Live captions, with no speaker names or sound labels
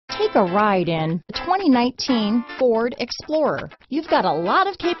Take a ride in the 2019 Ford Explorer. You've got a lot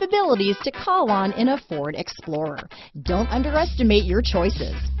of capabilities to call on in a Ford Explorer. Don't underestimate your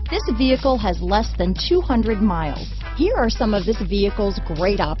choices. This vehicle has less than 200 miles. Here are some of this vehicle's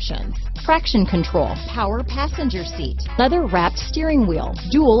great options: traction control, power passenger seat, leather-wrapped steering wheel,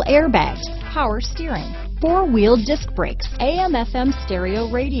 dual airbags, power steering, four-wheel disc brakes, AM/FM stereo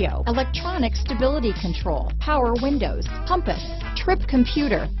radio, electronic stability control, power windows, compass, trip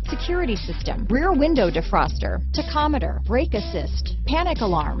computer, security system, rear window defroster, tachometer, brake assist, panic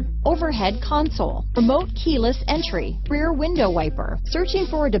alarm, overhead console, remote keyless entry, rear window wiper. Searching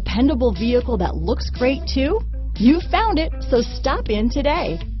for a dependable vehicle that looks great too? You found it, so stop in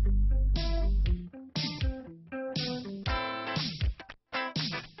today.